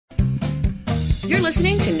You're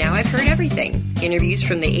listening to Now I've Heard Everything. Interviews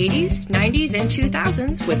from the 80s, 90s, and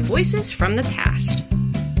 2000s with voices from the past.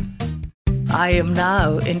 I am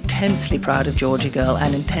now intensely proud of Georgie Girl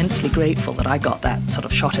and intensely grateful that I got that sort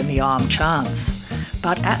of shot in the arm chance.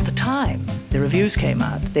 But at the time, the reviews came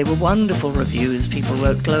out. They were wonderful reviews. People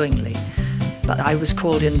wrote glowingly. But I was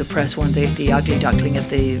called in the press one day, the ugly duckling of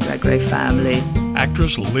the Redgrave family.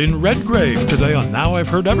 Actress Lynn Redgrave today on Now I've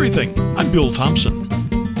Heard Everything. I'm Bill Thompson.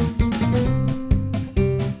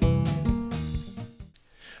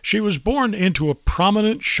 She was born into a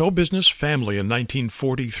prominent show business family in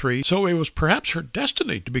 1943, so it was perhaps her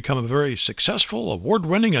destiny to become a very successful,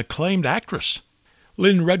 award-winning, acclaimed actress.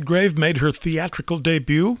 Lynn Redgrave made her theatrical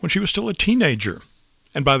debut when she was still a teenager,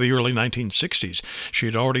 and by the early 1960s, she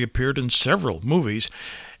had already appeared in several movies.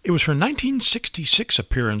 It was her 1966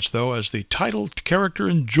 appearance, though, as the titled character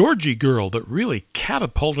in Georgie Girl that really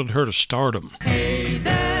catapulted her to stardom. Hey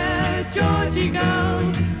there, Georgie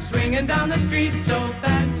Girl, swinging down the street so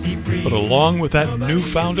fancy-free. But along with that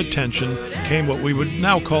newfound attention came what we would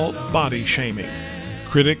now call body shaming.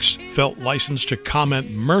 Critics felt licensed to comment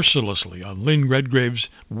mercilessly on Lynn Redgrave's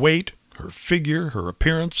weight, her figure, her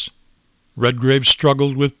appearance. Redgrave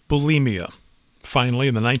struggled with bulimia. Finally,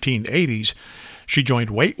 in the 1980s, she joined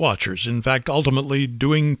Weight Watchers, in fact, ultimately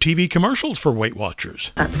doing TV commercials for Weight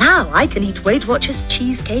Watchers. But now I can eat Weight Watchers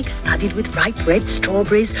cheesecake studded with ripe red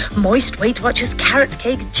strawberries, moist Weight Watchers carrot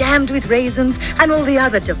cake jammed with raisins, and all the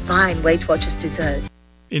other divine Weight Watchers desserts.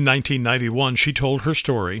 In 1991, she told her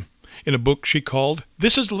story in a book she called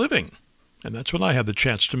This Is Living. And that's when I had the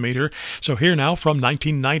chance to meet her. So here now from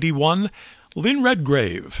 1991, Lynn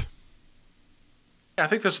Redgrave. I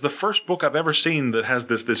think this is the first book I've ever seen that has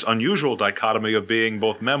this unusual dichotomy of being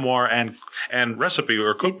both memoir and recipe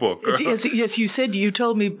or cookbook. Yes, you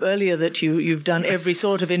told me earlier that you've done every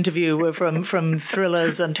sort of interview from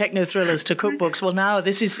thrillers and techno-thrillers to cookbooks. Well, now,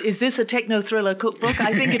 is this a techno-thriller cookbook?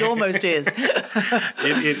 I think it almost is.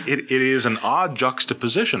 It is an odd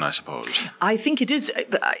juxtaposition, I suppose. I think it is.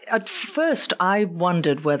 At first, I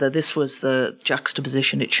wondered whether this was the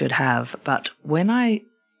juxtaposition it should have, but when I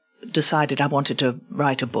decided I wanted to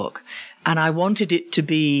write a book, and I wanted it to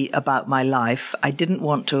be about my life. I didn't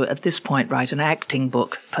want to, at this point, write an acting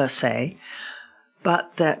book per se,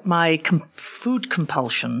 but that my food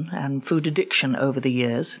compulsion and food addiction over the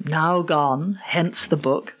years, now gone, hence the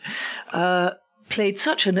book, played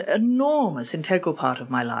such an enormous integral part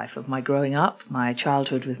of my life, of my growing up, my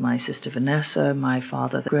childhood with my sister Vanessa, my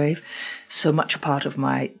father, the grave, so much a part of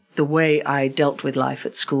the way I dealt with life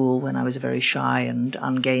at school when I was a very shy and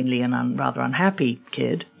ungainly and rather unhappy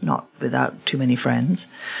kid, not without too many friends,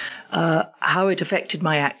 how it affected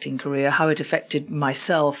my acting career, how it affected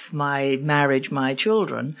myself, my marriage, my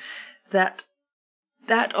children, that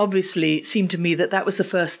obviously seemed to me that was the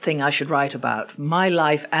first thing I should write about, my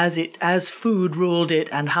life as food ruled it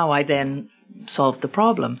and how I then solved the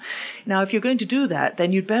problem. Now, if you're going to do that,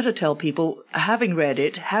 then you'd better tell people, having read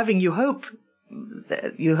it, you hope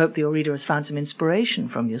your reader has found some inspiration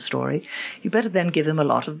from your story, you better then give them a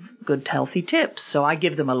lot of good, healthy tips. So I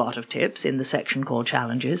give them a lot of tips in the section called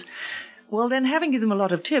Challenges. Well, then, having given them a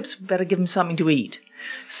lot of tips, better give them something to eat.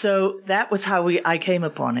 So that was how I came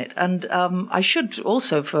upon it. And I should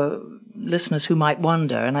also, for listeners who might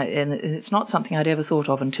wonder, and it's not something I'd ever thought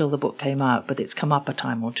of until the book came out, but it's come up a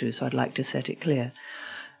time or two, so I'd like to set it clear.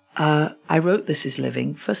 I wrote This Is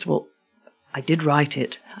Living. First of all, I did write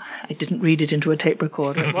it. I didn't read it into a tape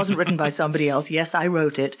recorder. It wasn't written by somebody else. Yes, I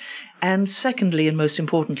wrote it. And secondly, and most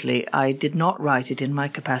importantly, I did not write it in my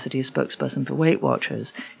capacity as spokesperson for Weight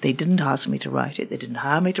Watchers. They didn't ask me to write it. They didn't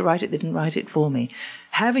hire me to write it. They didn't write it for me.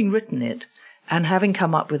 Having written it and having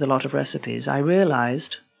come up with a lot of recipes, I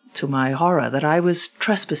realized, to my horror, that I was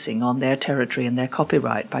trespassing on their territory and their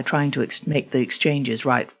copyright by trying to make the exchanges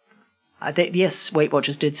right. Yes, Weight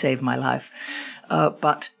Watchers did save my life,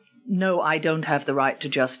 but no, I don't have the right to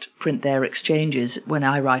just print their exchanges when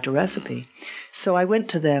I write a recipe. So I went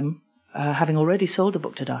to them, having already sold the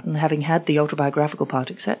book to Dutton, having had the autobiographical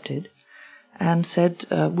part accepted, and said,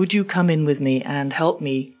 would you come in with me and help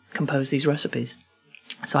me compose these recipes?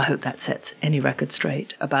 So I hope that sets any record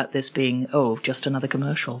straight about this being, just another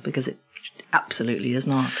commercial, because it absolutely is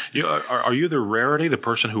not. Are you the rarity, the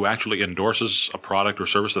person who actually endorses a product or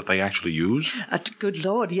service that they actually use? Good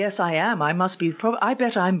Lord, yes, I am. I must be. I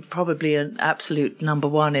bet I'm probably an absolute number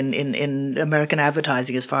one in American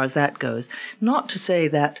advertising as far as that goes. Not to say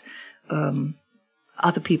that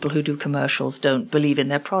other people who do commercials don't believe in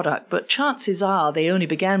their product, but chances are they only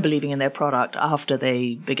began believing in their product after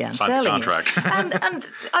they began selling contract. it. And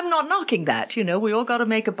I'm not knocking that. We all got to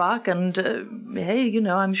make a buck, and hey,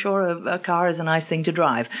 I'm sure a car is a nice thing to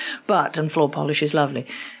drive, and floor polish is lovely.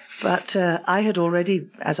 But I had already,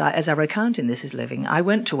 as I recount in This Is Living, I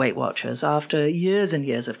went to Weight Watchers after years and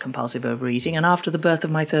years of compulsive overeating, and after the birth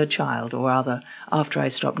of my third child, or rather, after I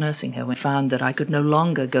stopped nursing her, when I found that I could no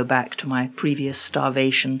longer go back to my previous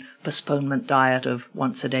starvation postponement diet of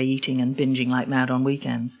once a day eating and binging like mad on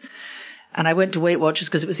weekends. And I went to Weight Watchers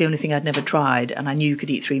because it was the only thing I'd never tried, and I knew you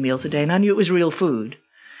could eat 3 meals a day, and I knew it was real food.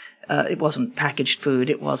 It wasn't packaged food,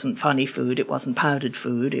 it wasn't funny food, it wasn't powdered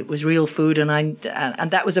food, it was real food, and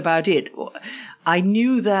that was about it. I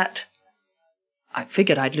knew that I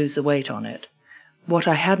figured I'd lose the weight on it. What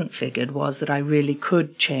I hadn't figured was that I really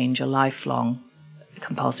could change a lifelong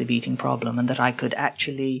compulsive eating problem, and that I could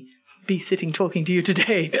actually be sitting talking to you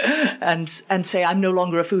today and say I'm no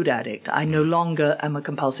longer a food addict, I no longer am a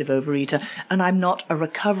compulsive overeater, and I'm not a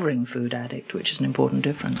recovering food addict, which is an important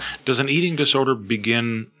difference. Does an eating disorder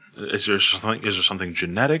begin? Is there something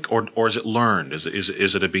genetic, or is it learned? Is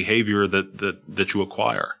it a behavior that you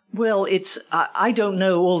acquire? Well, I don't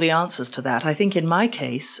know all the answers to that. I think in my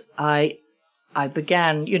case, I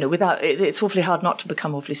began, without, it's awfully hard not to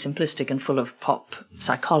become awfully simplistic and full of pop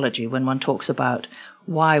psychology when one talks about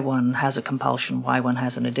why one has a compulsion, why one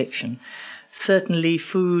has an addiction. Certainly,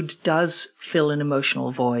 food does fill an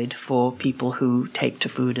emotional void for people who take to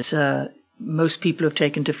food. Most people who have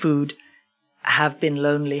taken to food have been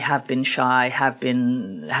lonely, have been shy,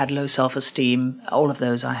 had low self-esteem. All of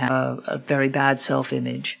those I have a very bad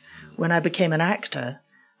self-image. When I became an actor,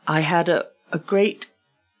 I had a great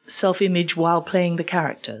self-image while playing the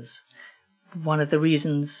characters. One of the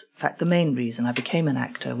reasons, in fact, the main reason I became an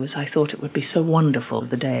actor was I thought it would be so wonderful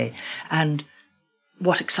the day, and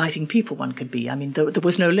what exciting people one could be. I mean, there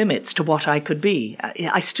was no limits to what I could be.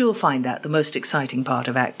 I still find that the most exciting part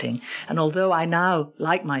of acting. And although I now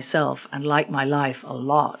like myself and like my life a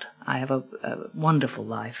lot, I have a wonderful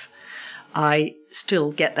life, I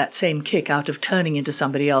still get that same kick out of turning into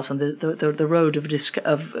somebody else on the road of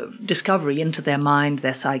discovery into their mind,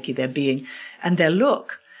 their psyche, their being, and their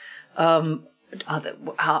look. How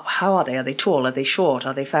are they? Are they tall? Are they short?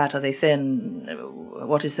 Are they fat? Are they thin?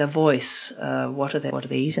 What is their voice? What do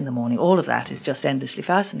they eat in the morning? All of that is just endlessly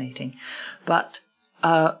fascinating. But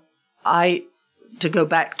to go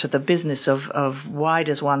back to the business of why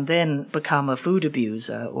does one then become a food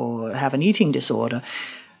abuser or have an eating disorder?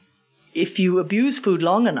 If you abuse food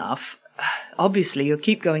long enough, obviously you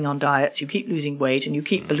keep going on diets, you keep losing weight, and you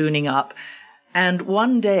keep ballooning up. And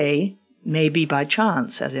one day, maybe by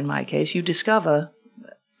chance, as in my case, you discover,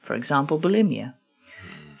 for example, bulimia.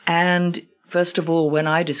 And first of all, when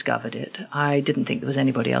I discovered it, I didn't think there was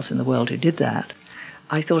anybody else in the world who did that.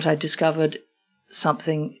 I thought I'd discovered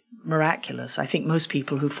something miraculous. I think most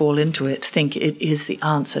people who fall into it think it is the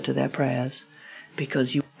answer to their prayers,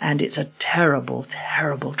 and it's a terrible,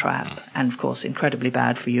 terrible trap, and of course incredibly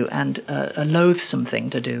bad for you, and a loathsome thing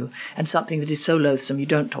to do, and something that is so loathsome you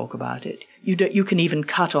don't talk about it. You can even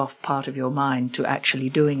cut off part of your mind to actually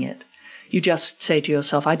doing it. You just say to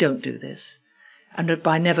yourself, I don't do this. And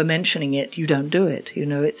by never mentioning it, you don't do it.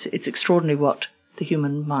 It's extraordinary what the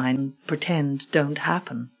human mind pretend don't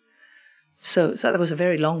happen. So that was a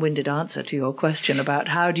very long-winded answer to your question about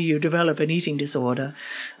how do you develop an eating disorder,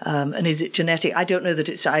 and is it genetic? I don't know that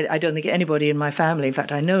it's. I don't think anybody in my family. In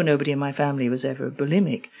fact, I know nobody in my family was ever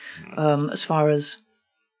bulimic. As far as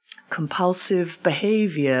compulsive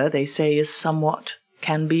behavior, they say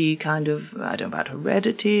can be kind of, I don't know about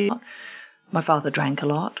heredity. My father drank a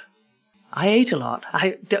lot. I ate a lot.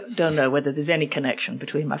 I don't know whether there's any connection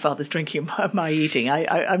between my father's drinking and my eating.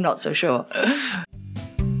 I'm not so sure.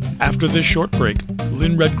 After this short break,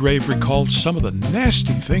 Lynn Redgrave recalls some of the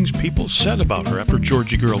nasty things people said about her after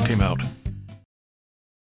Georgie Girl came out.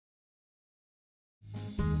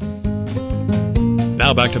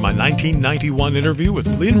 Now back to my 1991 interview with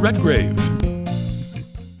Lynn Redgrave.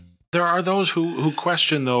 There are those who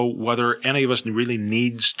question, though, whether any of us really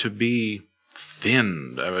needs to be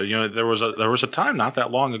thin. There was a time not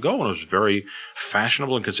that long ago when it was very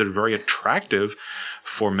fashionable and considered very attractive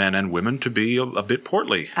for men and women to be a bit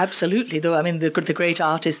portly. Absolutely, though. I mean, the great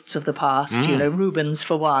artists of the past, Rubens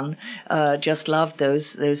for one, just loved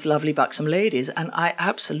those lovely buxom ladies, and I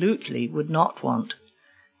absolutely would not want,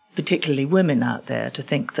 particularly women out there, to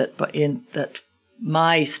think that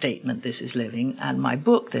my statement, This Is Living, and my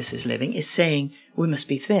book, This Is Living, is saying we must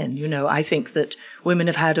be thin. I think that women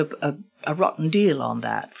have had a rotten deal on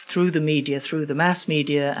that through the media, through the mass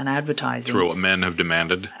media and advertising. Through what men have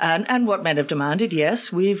demanded. And what men have demanded,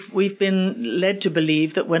 yes. We've been led to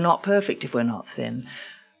believe that we're not perfect if we're not thin.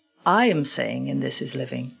 I am saying in This Is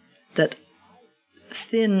Living that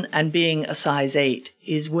thin and being a size 8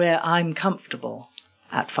 is where I'm comfortable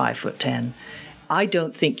at 5'10". I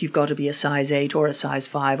don't think you've got to be a size 8 or a size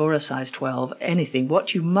 5 or a size 12, anything.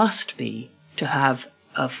 What you must be to have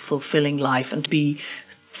a fulfilling life and to be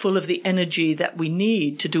full of the energy that we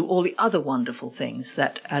need to do all the other wonderful things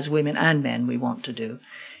that as women and men we want to do,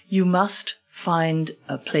 you must find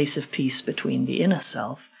a place of peace between the inner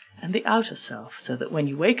self and the outer self, so that when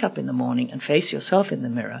you wake up in the morning and face yourself in the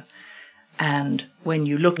mirror, and when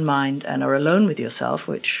you look in mind and are alone with yourself,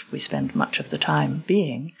 which we spend much of the time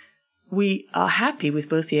being, we are happy with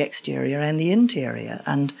both the exterior and the interior.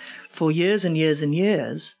 And for years and years and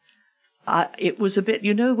years, it was a bit,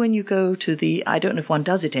 when you go to I don't know if one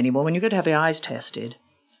does it anymore, when you go to have your eyes tested,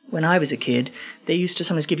 when I was a kid, they used to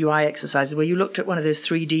sometimes give you eye exercises where you looked at one of those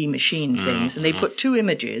 3D machine things, and they put two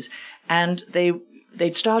images, and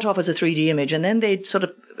they'd start off as a 3D image, and then they'd sort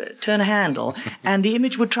of turn a handle, and the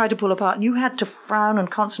image would try to pull apart, and you had to frown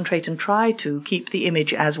and concentrate and try to keep the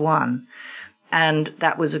image as one. And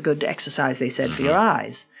that was a good exercise, they said, for your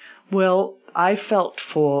eyes. Well, I felt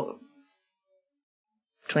for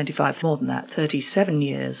 25, more than that, 37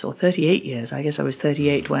 years or 38 years, I guess I was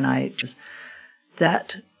 38 when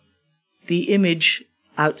that the image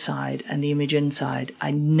outside and the image inside,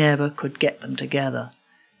 I never could get them together.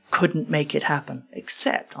 Couldn't make it happen,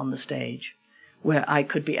 except on the stage, where I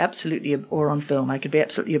could be absolutely, or on film, I could be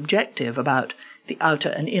absolutely objective about the outer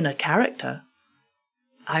and inner character.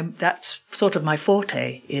 That's sort of my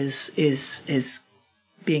forte, is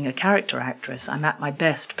being a character actress. I'm at my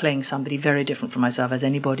best playing somebody very different from myself, as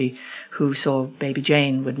anybody who saw Baby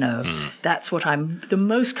Jane would know. That's what I'm the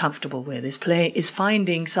most comfortable with, is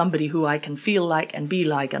finding somebody who I can feel like and be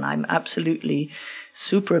like, and I'm absolutely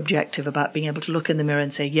super objective about being able to look in the mirror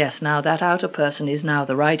and say, yes, now that outer person is now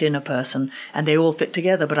the right inner person, and they all fit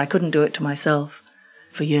together, but I couldn't do it to myself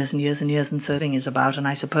for years and years and years, and serving is about, and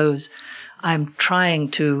I suppose I'm trying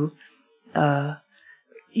to,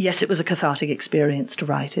 yes, it was a cathartic experience to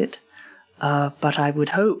write it, but I would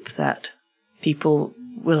hope that people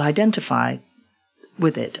will identify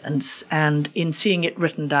with it, and in seeing it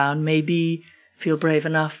written down, maybe feel brave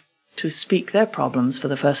enough to speak their problems for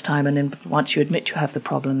the first time, and then once you admit you have the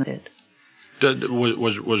problem, that's it.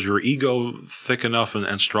 Was your ego thick enough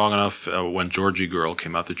and strong enough when Georgie Girl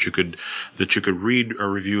came out that you could read a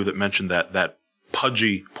review that mentioned that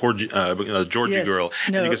pudgy, poor Georgie yes. Girl,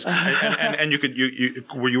 no. and you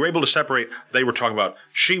were you able to separate? They were talking about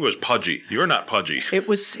she was pudgy. You're not pudgy. It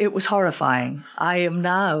was horrifying. I am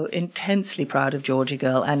now intensely proud of Georgie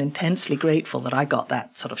Girl and intensely grateful that I got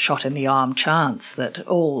that sort of shot in the arm chance that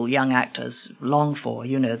all young actors long for.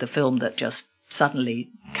 The film that just suddenly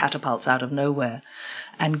catapults out of nowhere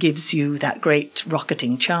and gives you that great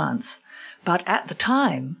rocketing chance. But at the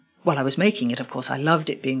time, while I was making it, of course, I loved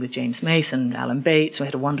it, being with James Mason, Alan Bates. We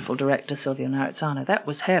had a wonderful director, Silvio Narizzano. That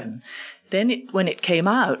was heaven. Then when it came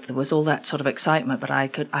out, there was all that sort of excitement, but I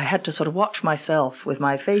had to sort of watch myself with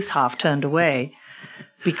my face half turned away,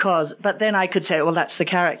 but then I could say, well, that's the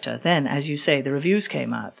character. Then, as you say, the reviews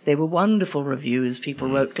came out. They were wonderful reviews. People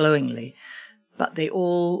wrote glowingly, but they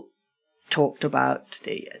all talked about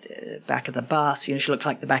the back of the bus. She looked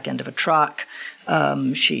like the back end of a truck.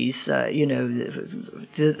 She's, I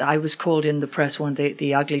was called in the press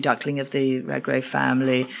the ugly duckling of the Redgrave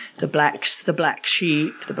family, the black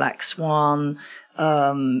sheep, the black swan,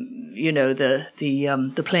 the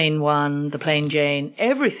plain one, the plain Jane,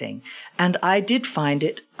 everything. And I did find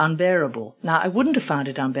it unbearable. Now, I wouldn't have found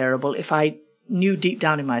it unbearable if I knew deep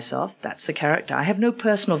down in myself that's the character. I have no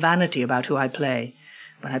personal vanity about who I play.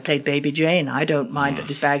 When I played Baby Jane, I don't mind that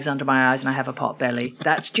this bag's under my eyes and I have a pot belly.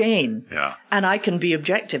 That's Jane. Yeah. And I can be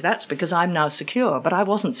objective. That's because I'm now secure. But I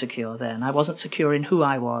wasn't secure then. I wasn't secure in who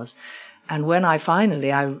I was. And when I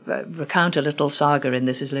recount a little saga in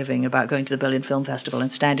This Is Living about going to the Berlin Film Festival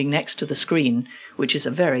and standing next to the screen, which is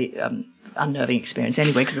a very unnerving experience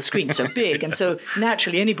anyway, because the screen's so big. And so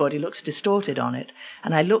naturally anybody looks distorted on it.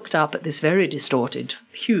 And I looked up at this very distorted,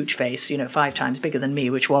 huge face, 5 times bigger than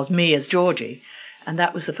me, which was me as Georgie. And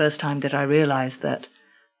that was the first time that I realized that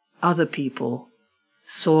other people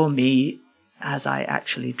saw me as I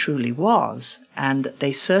actually truly was, and that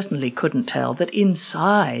they certainly couldn't tell that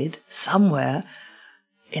inside, somewhere,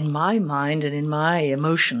 in my mind and in my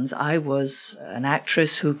emotions, I was an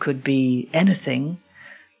actress who could be anything,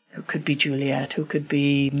 who could be Juliet, who could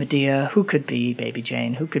be Medea, who could be Baby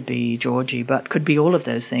Jane, who could be Georgie, but could be all of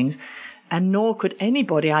those things. And nor could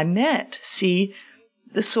anybody I met see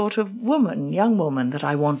the sort of young woman that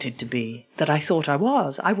I wanted to be, that I thought I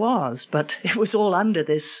was. I was, but it was all under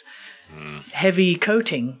this heavy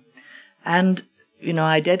coating. And,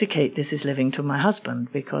 I dedicate This Is Living to my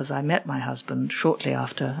husband, because I met my husband shortly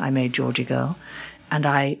after I made Georgie Girl, and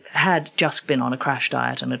I had just been on a crash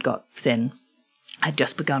diet and had got thin. I'd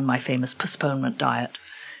just begun my famous postponement diet,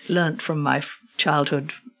 learnt from my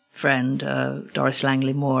childhood friend, Doris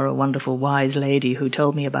Langley Moore, a wonderful, wise lady who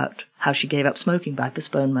told me about how she gave up smoking by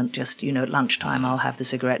postponement. Just, at lunchtime I'll have the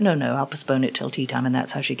cigarette. No, I'll postpone it till tea time, and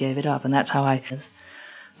that's how she gave it up, and that's how I was.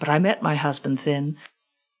 But I met my husband thin,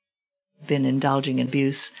 been indulging in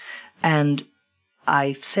abuse, and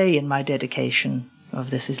I say in my dedication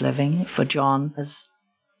of This Is Living for John,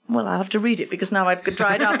 well, I'll have to read it because now I've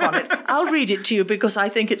dried up on it. I'll read it to you because I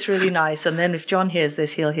think it's really nice, and then if John hears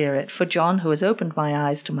this, he'll hear it. For John, who has opened my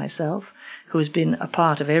eyes to myself, who has been a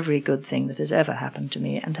part of every good thing that has ever happened to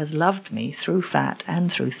me, and has loved me through fat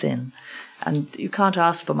and through thin. And you can't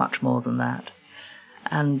ask for much more than that.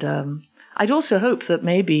 And I'd also hope that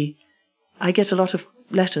maybe I get a lot of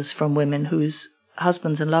letters from women whose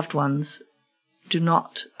husbands and loved ones do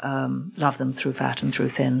not love them through fat and through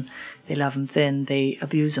thin. They love them thin, they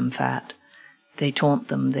abuse them fat, they taunt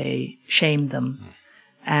them, they shame them.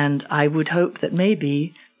 And I would hope that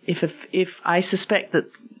maybe, if I suspect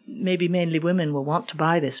that maybe mainly women will want to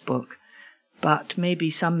buy this book, but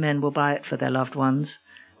maybe some men will buy it for their loved ones,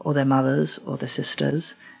 or their mothers, or their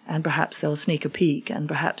sisters, and perhaps they'll sneak a peek, and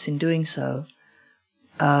perhaps in doing so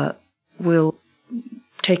will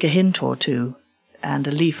take a hint or two and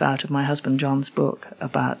a leaf out of my husband John's book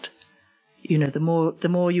about, the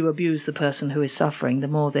more you abuse the person who is suffering, the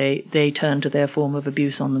more they turn to their form of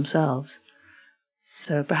abuse on themselves.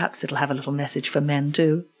 So perhaps it'll have a little message for men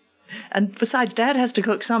too. And besides, Dad has to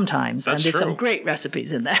cook sometimes, and there's some great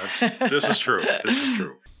recipes in there. This is true.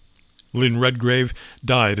 Lynn Redgrave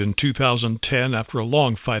died in 2010 after a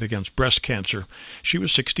long fight against breast cancer. She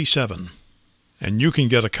was 67. And you can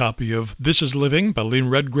get a copy of This Is Living by Lynn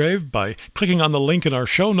Redgrave by clicking on the link in our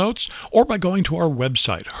show notes or by going to our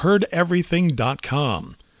website,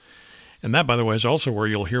 heardeverything.com. And that, by the way, is also where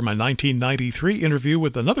you'll hear my 1993 interview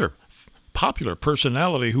with another popular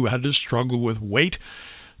personality who had to struggle with weight,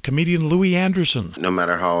 comedian Louis Anderson. No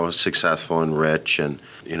matter how successful and rich and,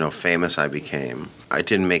 famous I became, it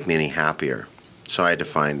didn't make me any happier. So I had to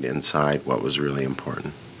find inside what was really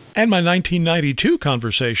important. And my 1992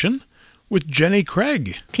 conversation with Jenny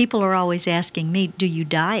Craig. People are always asking me, do you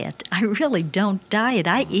diet? I really don't diet.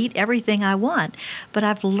 I eat everything I want, but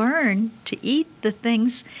I've learned to eat the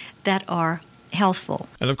things that are healthful.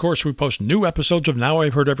 And of course, we post new episodes of Now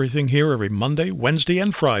I've Heard Everything here every Monday, Wednesday,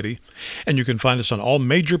 and Friday, and you can find us on all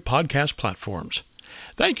major podcast platforms.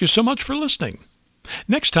 Thank you so much for listening.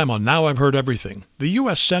 Next time on Now I've Heard Everything, the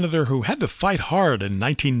U.S. Senator who had to fight hard in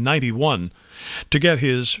 1991 to get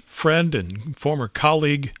his friend and former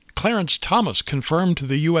colleague Clarence Thomas confirmed to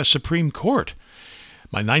the U.S. Supreme Court.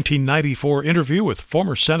 My 1994 interview with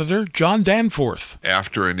former Senator John Danforth.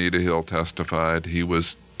 After Anita Hill testified, he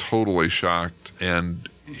was totally shocked, and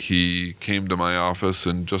he came to my office,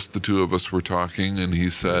 and just the two of us were talking, and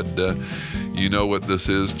he said, you know what this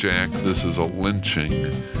is, Jack? This is a lynching.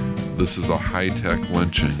 This is a high-tech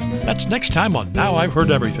lynching. That's next time on Now I've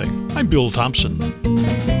Heard Everything. I'm Bill Thompson.